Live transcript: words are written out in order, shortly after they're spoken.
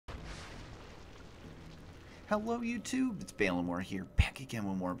Hello YouTube, it's Balamore here, back again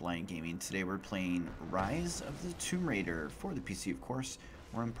with more Blind Gaming. Today we're playing Rise of the Tomb Raider for the PC, of course.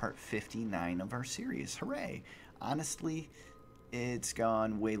 We're in part 59 of our series. Hooray! Honestly, it's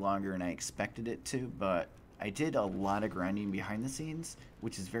gone way longer than I expected it to, but I did a lot of grinding behind the scenes,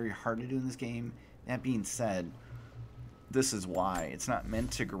 which is very hard to do in this game. That being said, this is why. It's not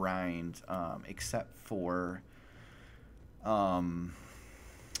meant to grind, except for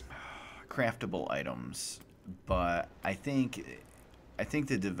craftable items. But I think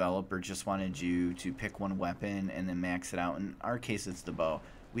the developer just wanted you to pick one weapon and then max it out. In our case, it's the bow.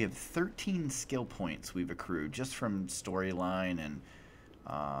 We have 13 skill points we've accrued just from storyline, and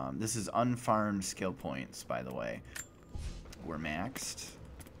this is unfarmed skill points, by the way. We're maxed.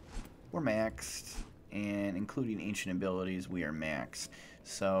 And including ancient abilities, we are maxed.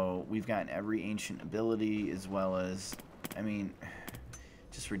 So we've gotten every ancient ability as well as, I mean,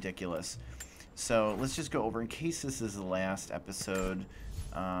 just ridiculous. So let's just go over, in case this is the last episode,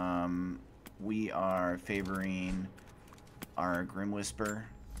 we are favoring our Grim Whisper,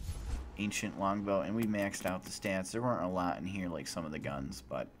 Ancient Longbow, and we maxed out the stats. There weren't a lot in here like some of the guns,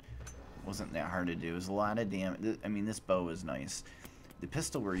 but it wasn't that hard to do. It was a lot of damage. I mean, this bow is nice. The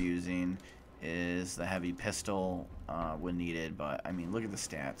pistol we're using is the heavy pistol when needed, but I mean, look at the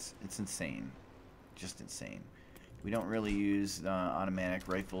stats. It's insane. Just insane. We don't really use automatic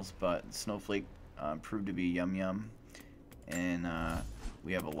rifles, but Snowflake proved to be yum, and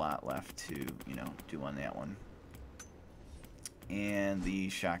we have a lot left to, you know, do on that one. And the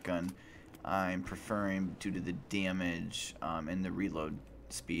shotgun, I'm preferring due to the damage and the reload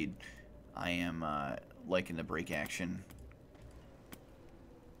speed. I am liking the break action.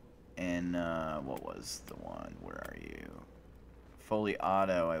 And what was the one? Where are you? Fully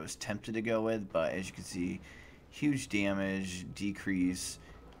auto. I was tempted to go with, but as you can see, huge damage decrease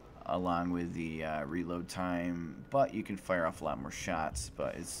along with the reload time, but you can fire off a lot more shots,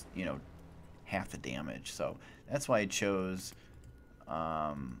 but it's, you know, half the damage. So that's why I chose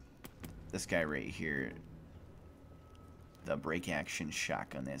this guy right here, the break action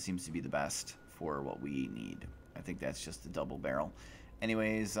shotgun. That seems to be the best for what we need. I think that's just the double barrel.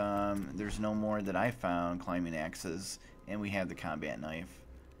 Anyways, there's no more that I found climbing axes, and we have the combat knife.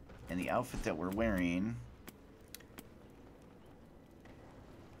 And the outfit that we're wearing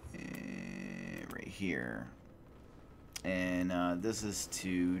right here, and this is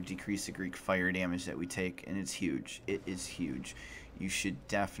to decrease the Greek fire damage that we take, and it's huge. It is huge. You should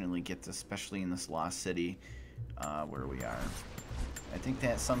definitely get this, especially in this lost city where we are. I think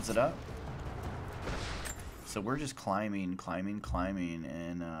that sums it up. So we're just climbing,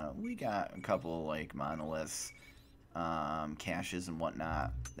 and we got a couple like monoliths, caches and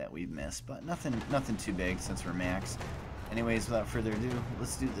whatnot that we've missed, but nothing too big since we're maxed. Anyways, without further ado,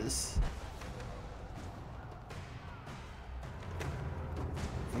 let's do this.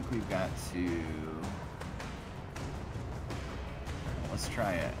 I think we've got to... Let's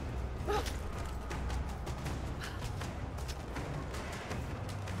try it.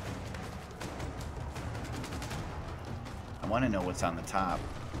 I want to know what's on the top.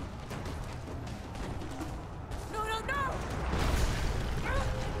 No!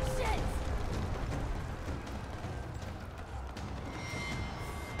 Shit!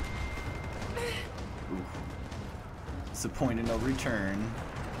 Oof. It's the point of no return.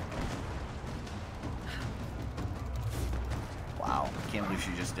 Wow, I can't believe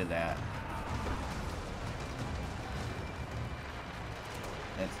she just did that.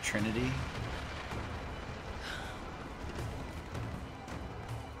 That's Trinity.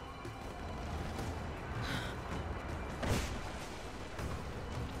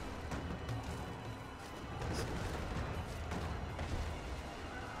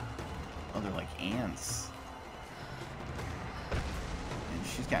 Oh, they're like ants. And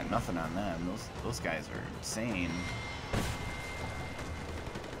she's got nothing on them. Those guys are insane.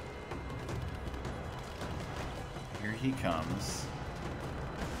 Here he comes.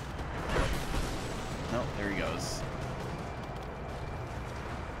 Nope, there he goes.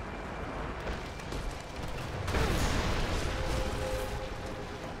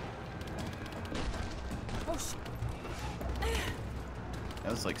 Oh shit!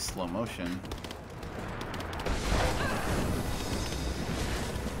 That was like slow motion.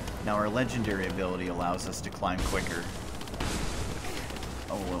 Now our legendary ability allows us to climb quicker.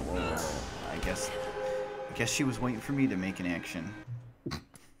 Oh, whoa. I guess she was waiting for me to make an action.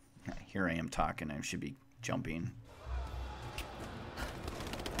 Here I am talking. I should be jumping.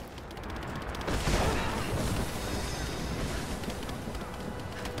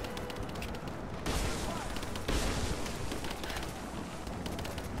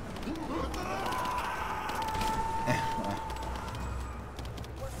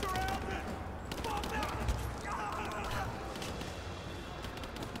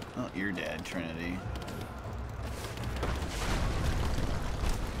 Oh, you're dead, Trinity.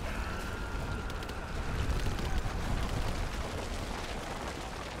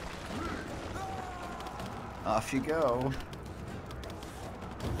 Off you go.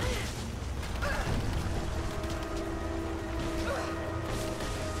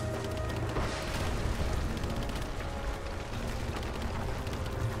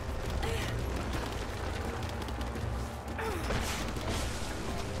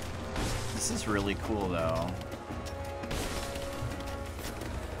 This is really cool, though.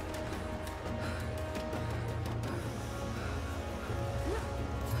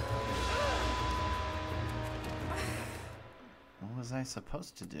 What was I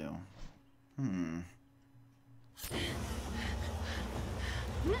supposed to do? There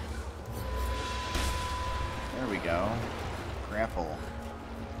we go. Grapple.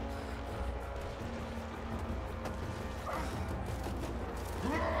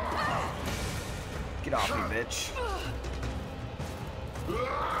 Get off me, bitch.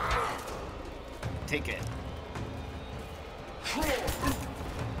 Take it.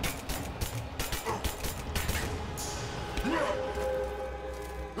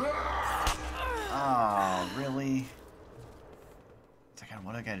 Oh, really?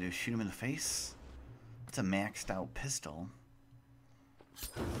 What do I gotta do? Shoot him in the face? It's a maxed out pistol.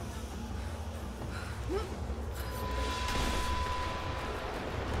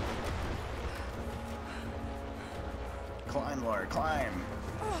 Climb, Laura, climb.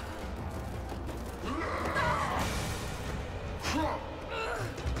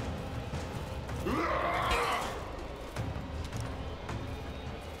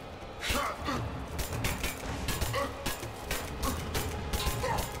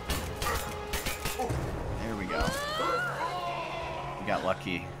 There we go. We got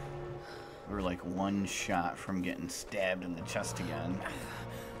lucky. We were like one shot from getting stabbed in the chest again.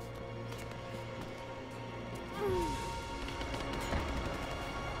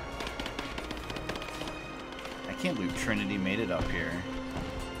 I can't believe Trinity made it up here.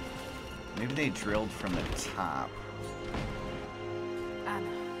 Maybe they drilled from the top. Anna.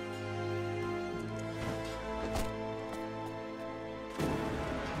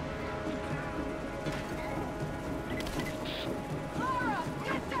 Laura,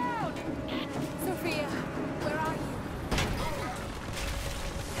 get down! Sophia, where are you?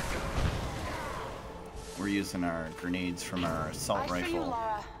 We're using our grenades from our assault I see you, rifle.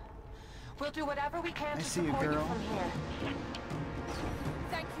 Laura. We'll do whatever we can I to see you, support you girl. from here.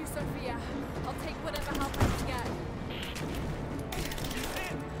 Thank you, Sophia. I'll take whatever help I can get.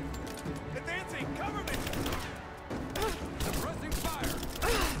 Advancing! Cover me! Suppressing fire!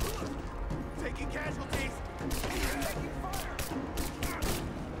 Taking casualties! Taking fire!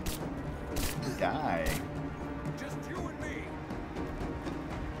 Die. Just you and me!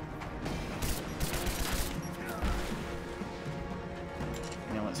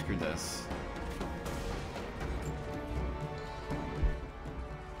 You know what? Screw this.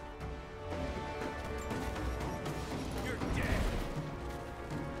 You're dead!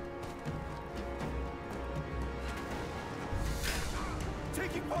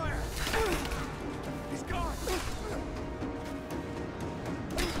 Taking fire! He's gone!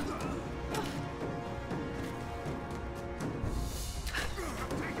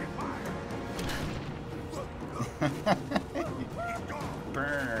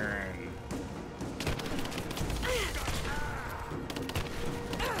 Burn.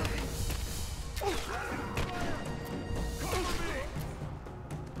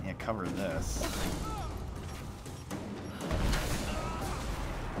 Yeah, cover this.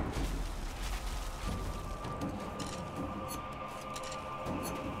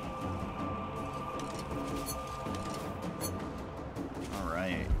 All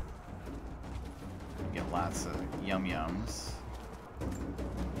right. Get lots of yum-yums.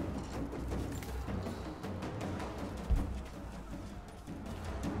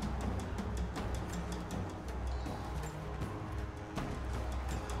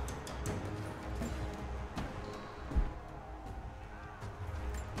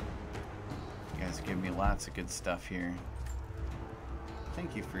 You guys give me lots of good stuff here.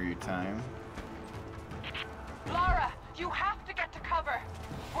 Thank you for your time. Laura, you have to get to cover.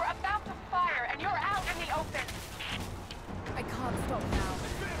 We're about to fire, and you're out in the open. I can't stop now.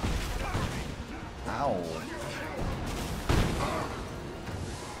 Ow.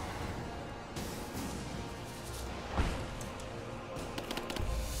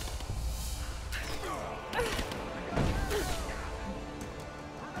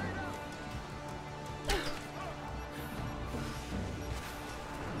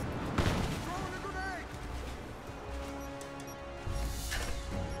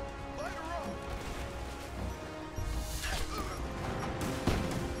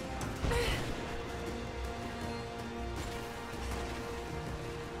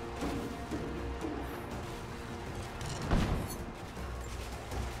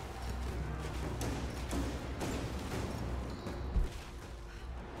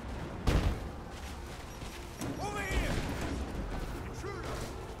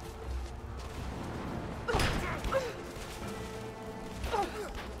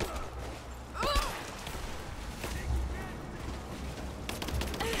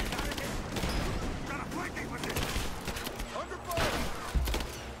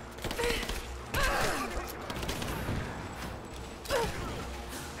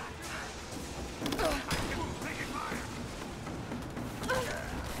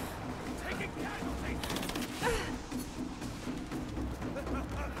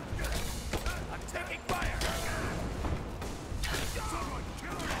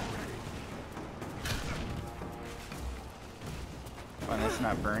 Oh, that's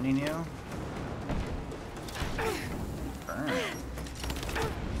not burning you? Burn.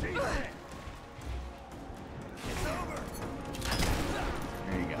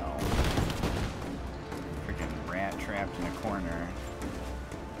 There you go. Freaking rat trapped in a corner.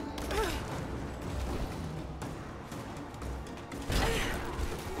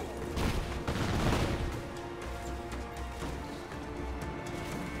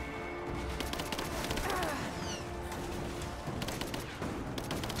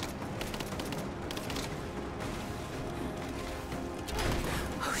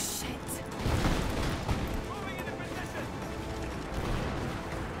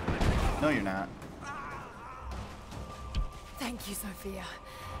 No, you're not. Thank you, Sophia.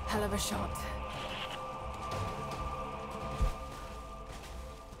 Hell of a shot.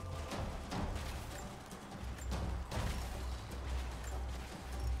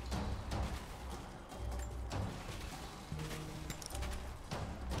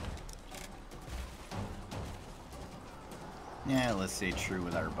 Yeah, let's stay true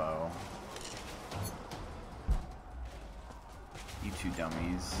with our bow. You two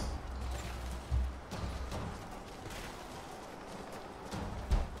dummies.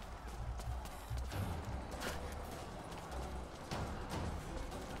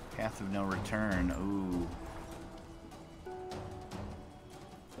 Path of no return. Ooh.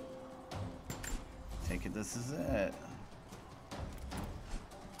 Take it, this is it.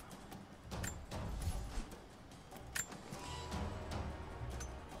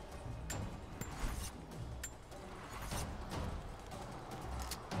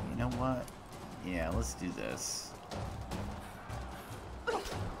 You know what? Yeah, let's do this.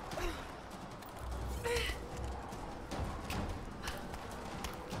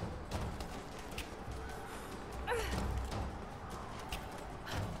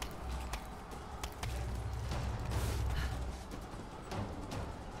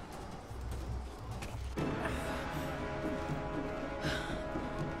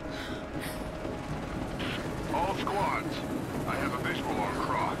 All squads, I have a visual on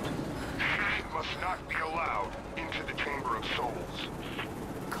Croft. He must not be allowed into the Chamber of Souls.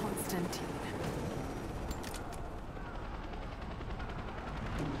 Constantine.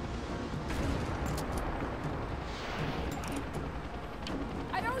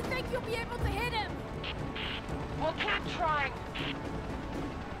 I don't think you'll be able to hit him. We'll keep trying.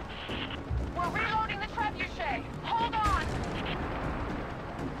 We're reloading the trebuchet. Hold on.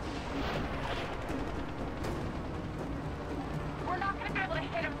 We're not going to be able to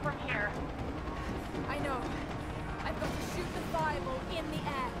hit him from here. I know. I've got to shoot the fireball in the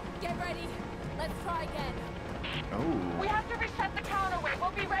air. Get ready. Let's try again. Oh. We have to reset the counterweight.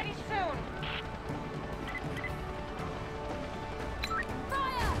 We'll be ready soon.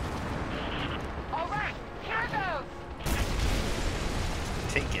 Fire! All right, here goes.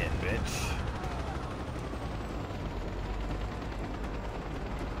 Take it, bitch.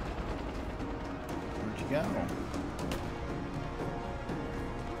 Where'd you go?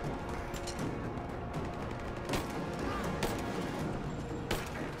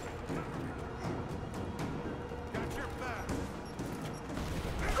 Got your back.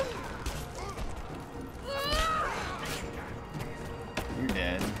 You're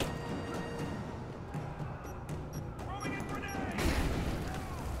dead. Throwing a grenade.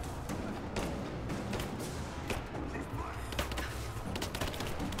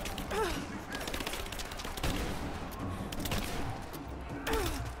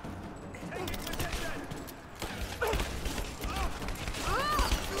 Taking position.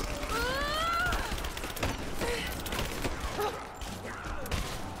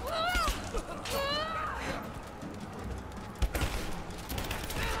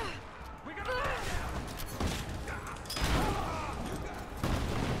 We got a man down.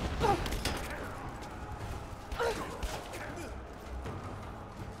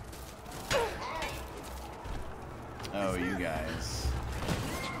 Oh, you guys.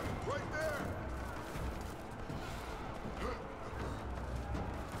 Right there!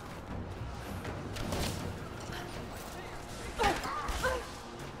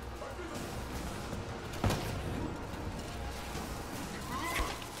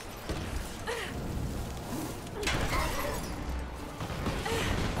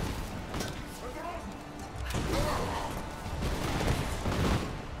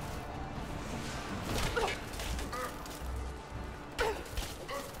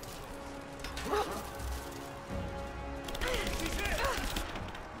 He's in.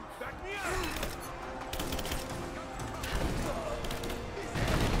 Back me up.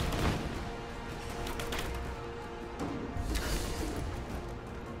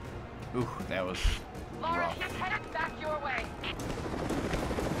 Ooh, that was Laura, rough. he's headed back your way.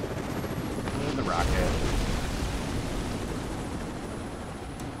 rocket.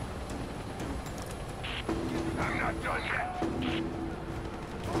 I'm not done yet.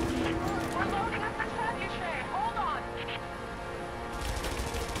 We're loading up the trebuchet. Hold on.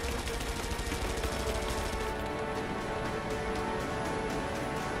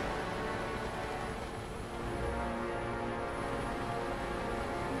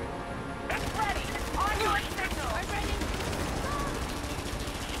 It's ready. On your signal. I'm ready.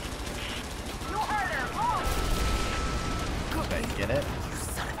 You heard her. Launch. Did I get it? You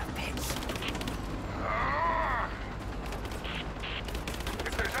son of a bitch.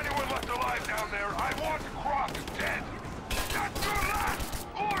 If there's anyone left alive down there, I want Croft dead. That's your last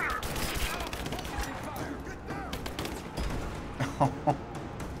order.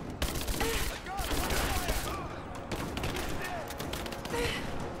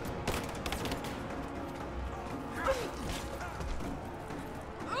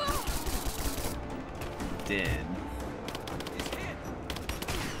 Did.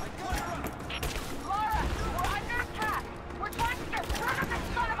 Lara, we're under attack. We're trying to get rid of this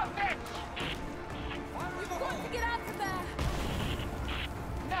son of a bitch. We've got to get out of there.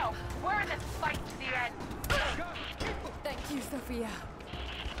 No, we're in this fight to the end. Thank you, Sophia.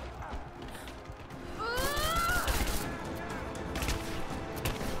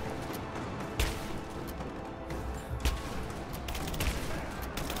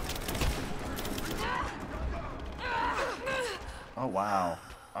 Oh, wow.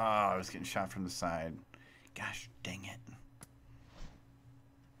 Oh, I was getting shot from the side. Gosh, dang it.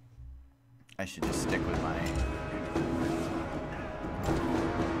 I should just stick with my...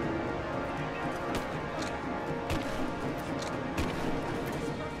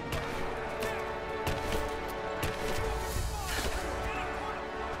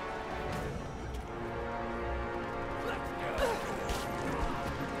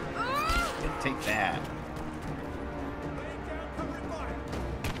 Take that.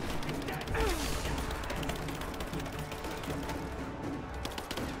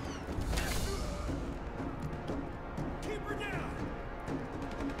 Keep her down.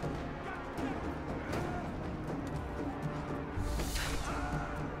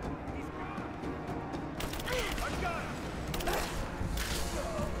 I've got him.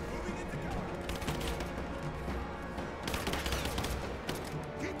 Moving into cover.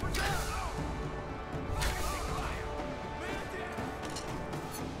 Keep her down. Man down.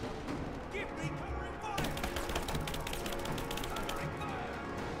 Give me covering fire. Covering fire.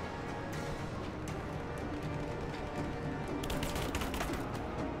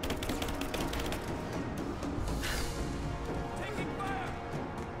 Taking fire.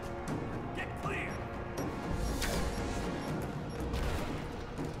 Get clear.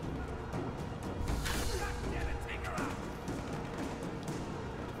 God damn it, take her out.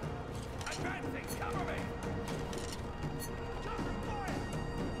 Advancing, cover me. Cover fire.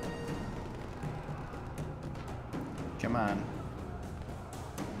 Come on.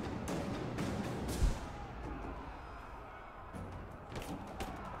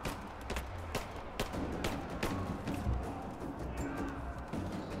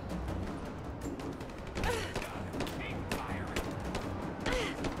 Keep firing.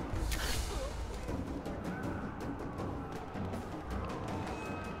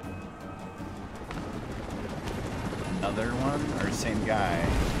 Another one? Or same guy?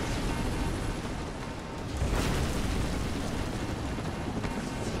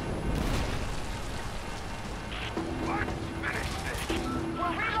 Let's finish this.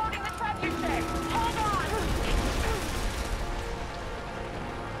 We're reloading the trebuchet. Hold on.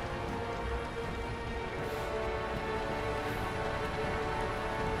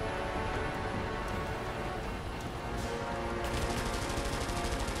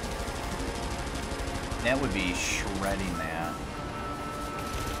 That would be shredding that.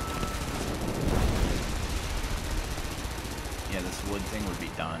 Yeah, this wood thing would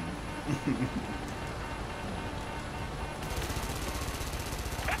be done.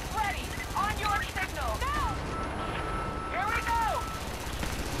 It's ready. On your signal. Now. Here we go.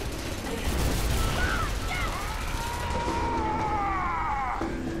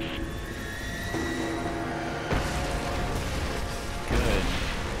 Good.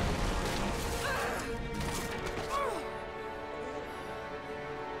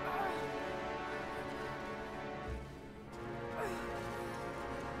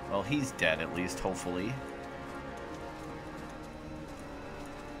 Well, he's dead at least, hopefully.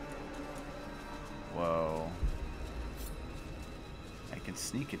 Whoa. I can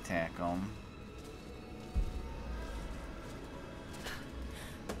sneak attack him.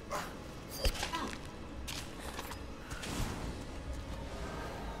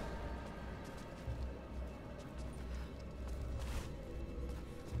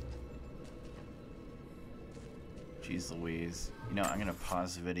 Jeez Louise. You know, I'm going to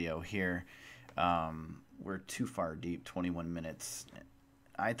pause the video here. We're too far deep, 21 minutes.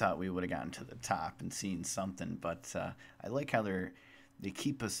 I thought we would have gotten to the top and seen something, but I like how they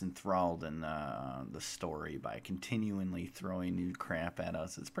keep us enthralled in the story by continually throwing new crap at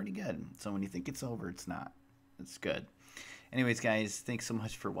us. It's pretty good. So when you think it's over, it's not. It's good. Anyways, guys, thanks so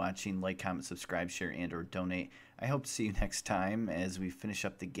much for watching. Like, comment, subscribe, share, and or donate. I hope to see you next time as we finish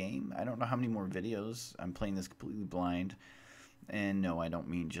up the game. I don't know how many more videos. I'm playing this completely blind. And no, I don't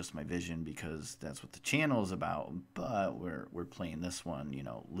mean just my vision, because that's what the channel is about. But we're playing this one, you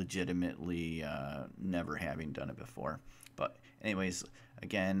know, legitimately, never having done it before. But anyways,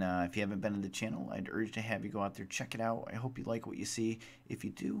 again, if you haven't been to the channel, I'd urge to have you go out there, check it out. I hope you like what you see. If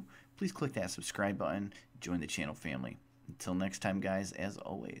you do, please click that subscribe button. Join the channel family. Until next time, guys, as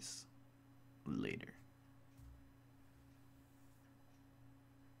always, later.